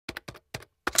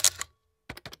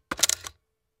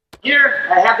Here,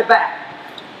 I have the back.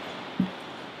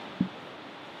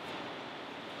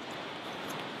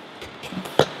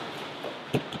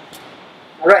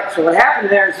 All right, so what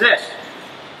happened there is this.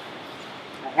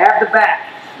 I have the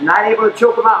back. I'm not able to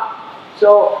choke him out.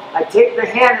 So I take the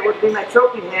hand that would be my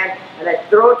choking hand and I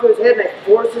throw it to his head and I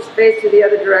force his face to the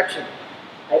other direction.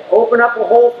 I open up a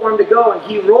hole for him to go and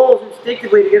he rolls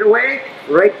instinctively to get away.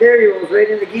 Right there, he rolls right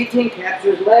into the guillotine,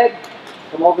 captures his leg,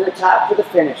 come over the top for the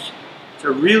finish. It's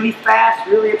a really fast,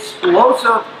 really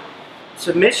explosive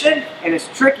submission, and it's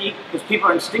tricky because people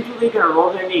are instinctively going to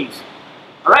roll their knees.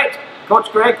 All right,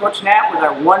 Coach Greg, Coach Nat with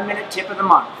our 1-minute tip of the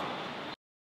month.